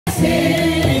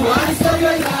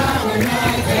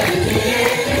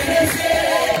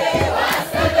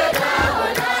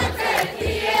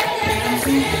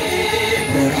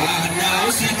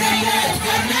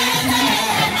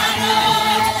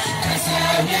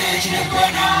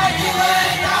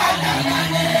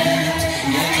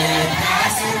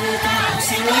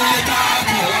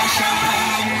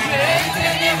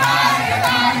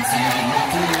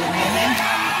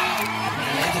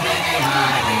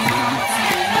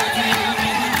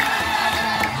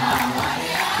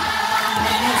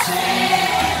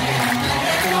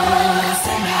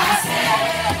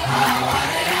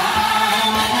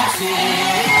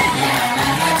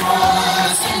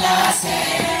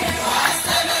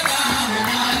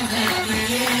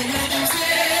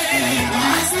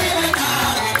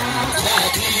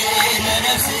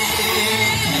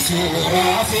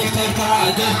في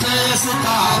الكركادة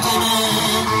ستعتنا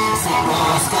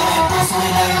سواس كربس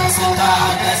ولم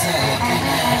ستعد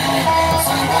ساكنة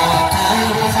صلوات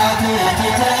الرفات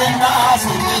تتنع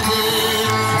سلتي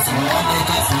سوامك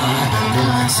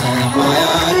فعلا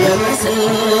سوايا درسي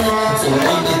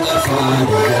سوامك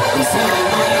فعلا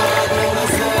سوايا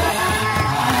درسي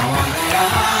حوالي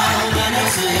عام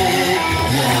نفسي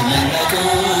يا ملك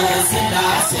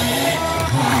السلاسي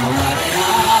حوالي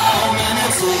عام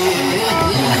نفسي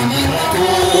يا ملك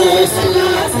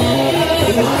السلاسي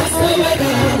واسمك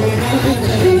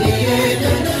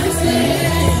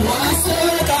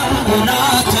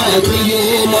هنا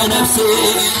تكليل نفسي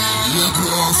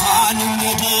يكوفان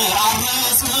مدير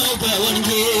عرسك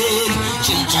بونجيل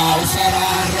شجاع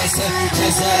فرارس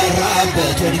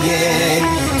تزرعبت ونجيل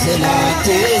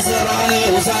زلاتي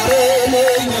زرعي وزاري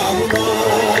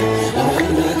لنعولون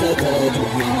أهلا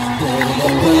تتدوين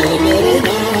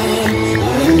بالمرنا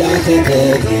أهلا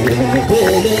تتدوين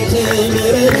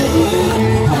بالتمرنا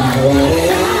حواري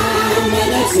عام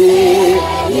نفسي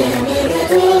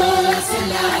يمرتو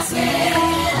سلاسي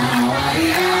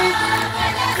حواري عام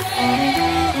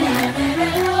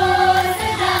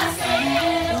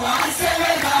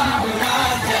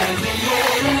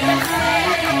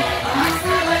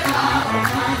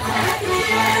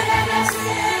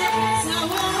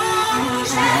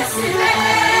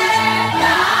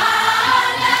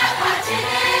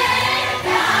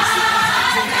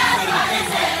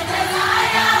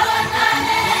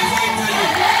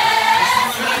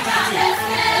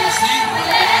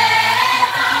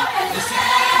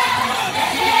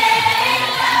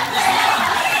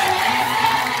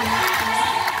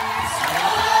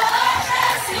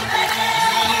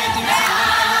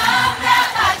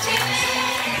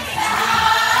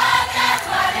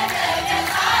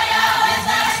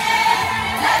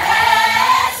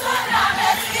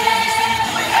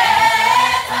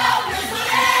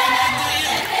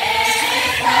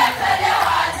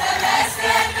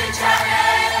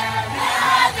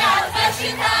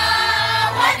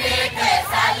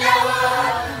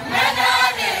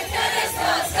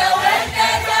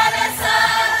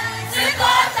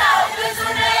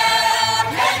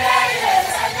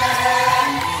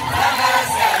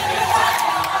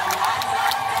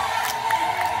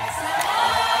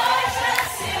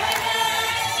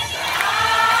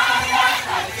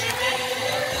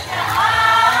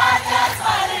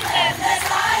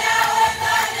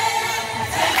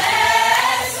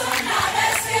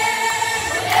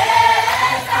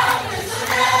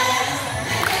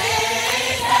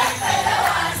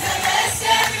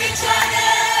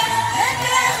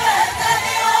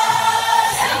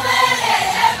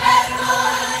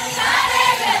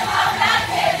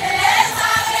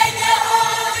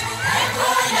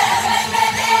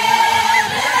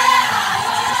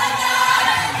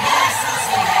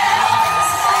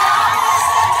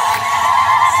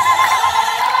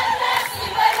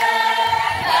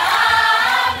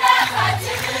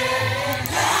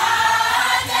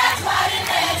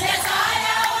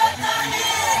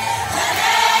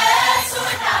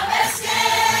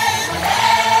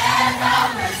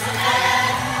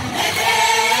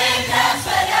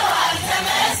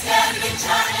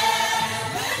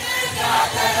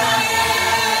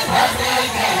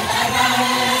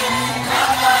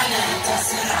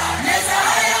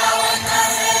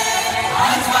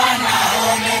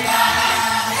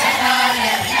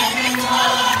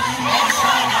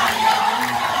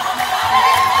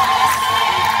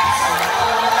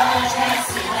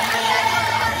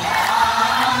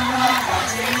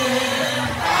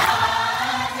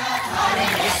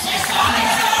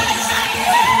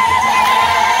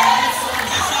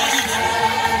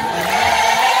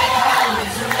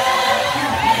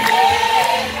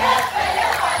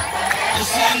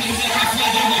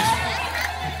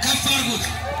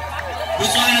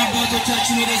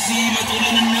ወደዚህ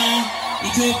መጡልንና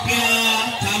ኢትዮጵያ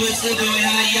ታበጽሕው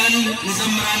ያያን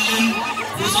እንዘምራለን።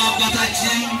 ብዙ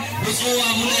አባታችን ብዙ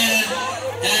አቡነ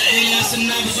ኤልያስና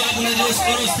ብዙ አቡነ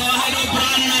ዲዮስቆሮስ ተዋህዶ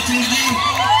ብርሃን ናት። እንግዲህ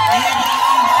ይሄ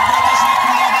ብርሃን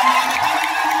በአባቶቻችን ያመጣ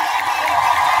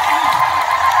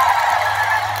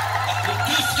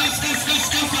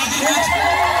ከፍ አድርጉት።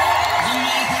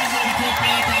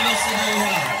 ኢትዮጵያ ታበጽሕው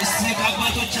እስቲ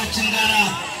ከአባቶቻችን ጋር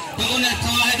በእውነት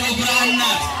ተዋህዶ ብርሃን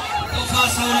ናት።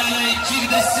 ፋሳውና ላይ እጅግ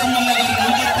ደስ የሚል ነገር ነው።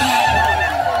 እንቀጥላለን።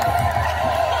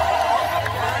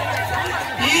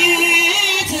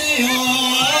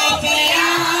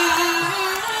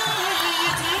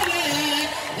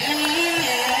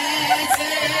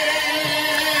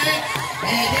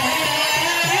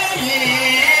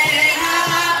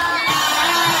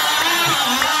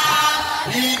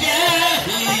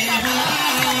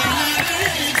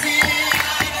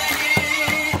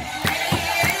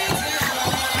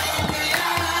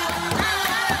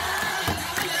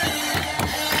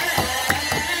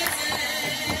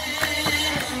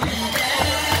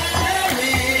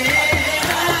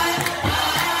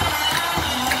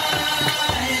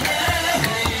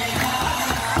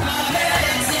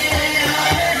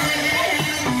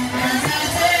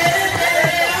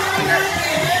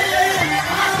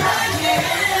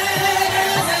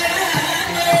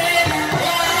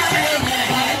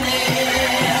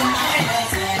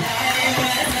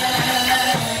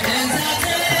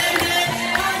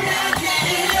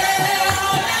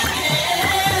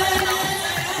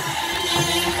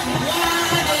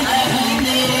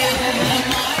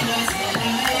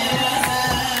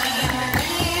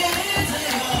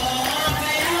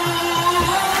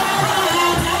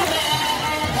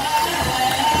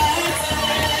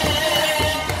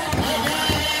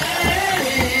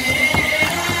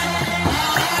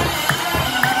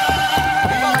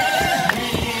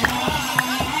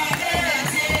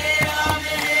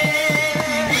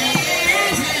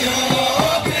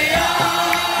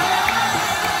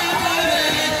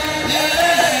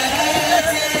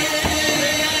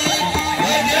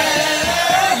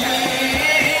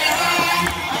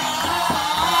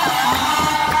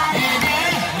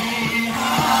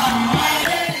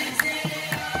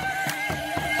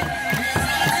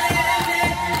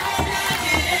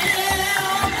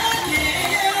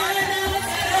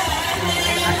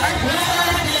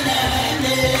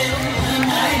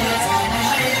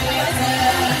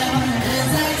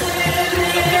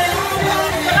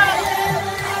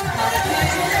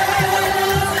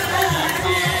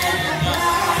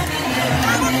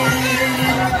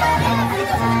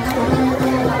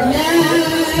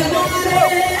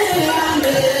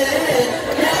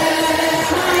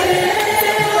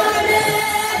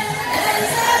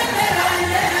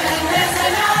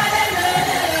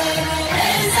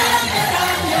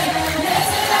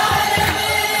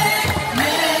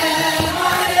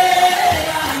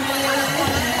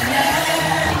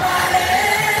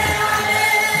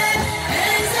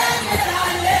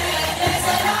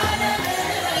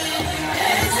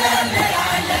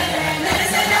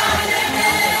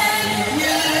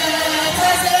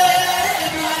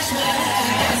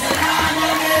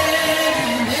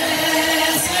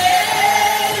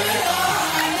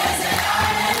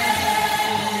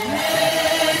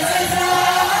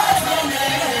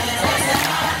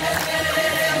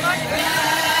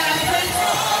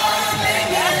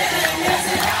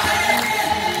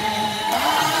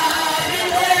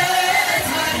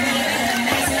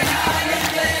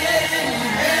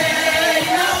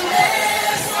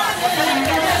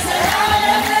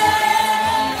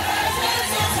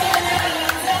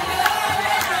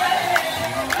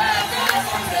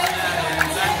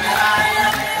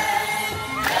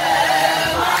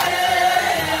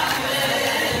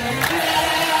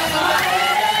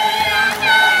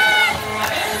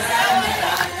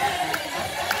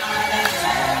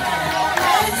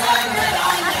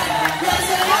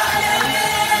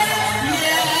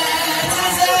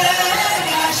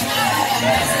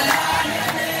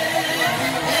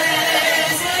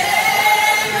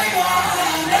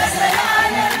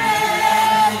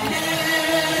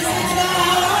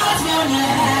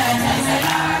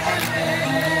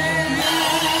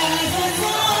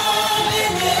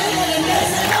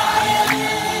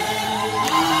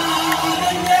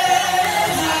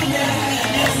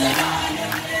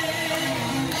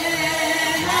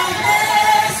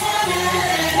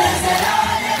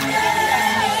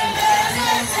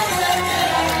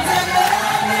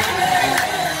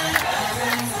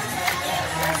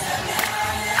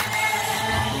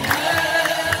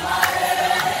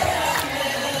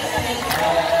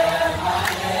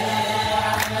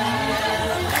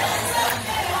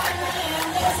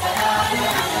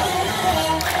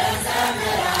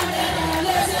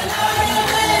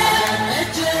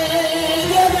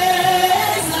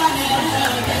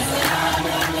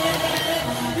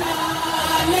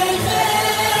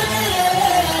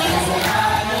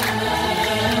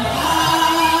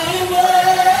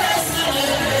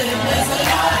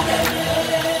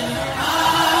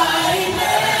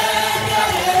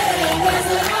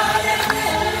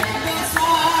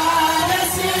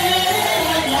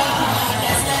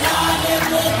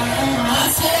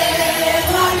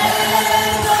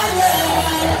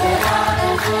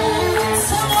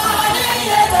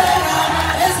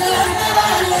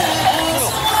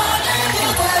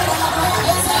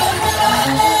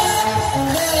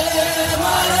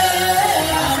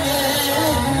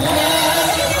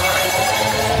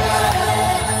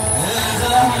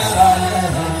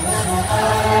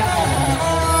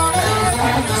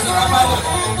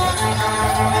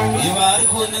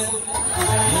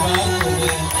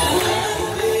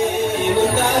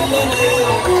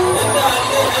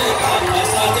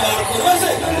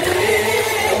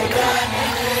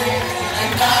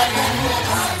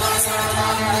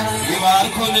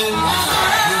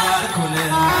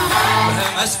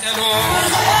 መስቀሉ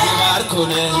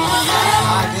ይባርኩን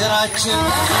ሀገራችን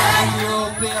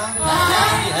ኢትዮጵያ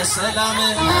የሰላም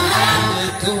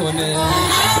ትሁን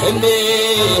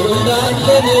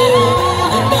እንዳለን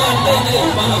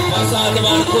ጳጳሳት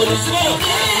ባርኩን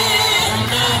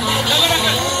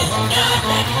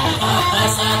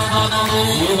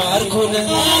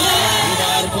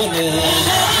ይባርኩን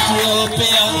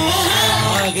ኢትዮጵያ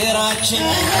ሀገራችን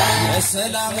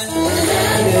የሰላም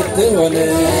ትሁን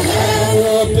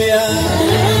ኢትዮጵያ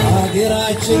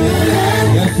ሀገራችን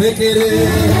የፍቅር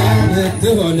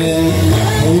ትሁን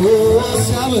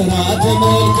ሳበራ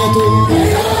ተመልከቱ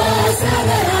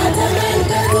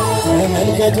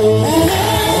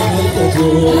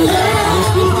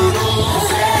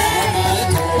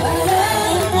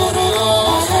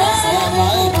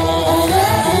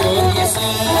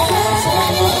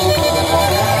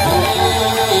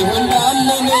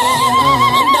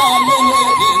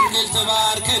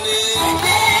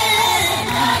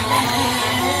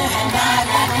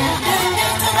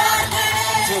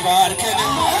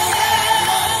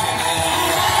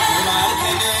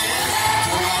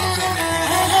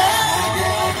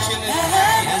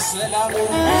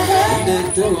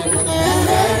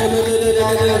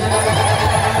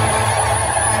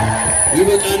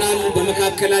ይበቃናል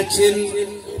በመካከላችን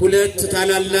ሁለት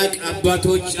ታላላቅ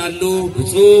አባቶች አሉ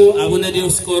ብፁዕ አቡነ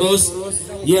ዲዮስቆሮስ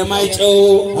የማይጨው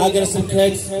ሀገረ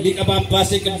ስብከት ሊቀ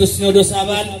ጳጳስ ቅዱስ ሲኖዶስ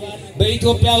አባል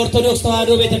በኢትዮጵያ ኦርቶዶክስ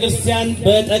ተዋሕዶ ቤተክርስቲያን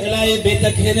በጠቅላይ ቤተ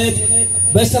ክህነት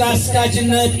በስራ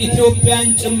አስኪያጅነት ኢትዮጵያን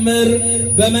ጭምር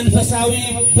በመንፈሳዊ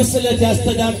ብስለት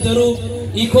ያስተዳደሩ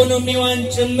ኢኮኖሚዋን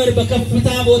ጭምር በከፍታ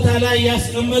ቦታ ላይ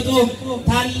ያስቀመጡ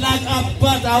ታላቅ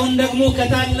አባት አሁን ደግሞ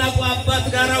ከታላቁ አባት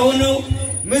ጋር ሆነው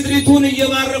ምድሪቱን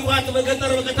እየባረኳት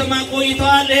በገጠር በከተማ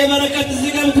ቆይተዋል። ይሄ በረከት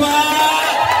እዚህ ገብቷል።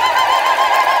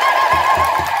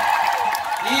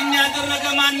 ይህን ያደረገ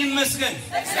ማን ይመስገን?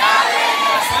 እግዚአብሔር።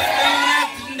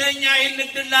 እንደኛ ይህን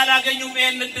ዕድል አላገኙም።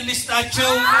 ይህን ዕድል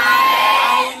ይስጣቸው።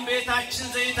 አሁን ቤታችን፣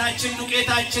 ዘይታችን፣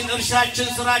 ዱቄታችን፣ እርሻችን፣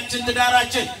 ስራችን፣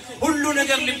 ትዳራችን ሁሉ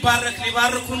ነገር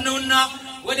ሊባርኩን ነውና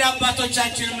ወደ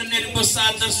አባቶቻችን የምንሄድበት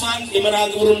ሰዓት ደርሷል። የመርሃ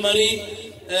ግብሩን መሪ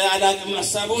አላቅም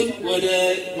ሐሳቡን ወደ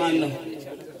ማን ነው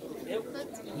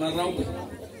መራው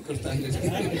ቅርታ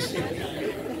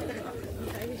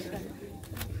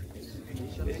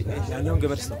ያለው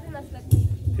ገበርሰው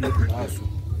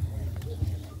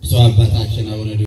አባታችን አሁን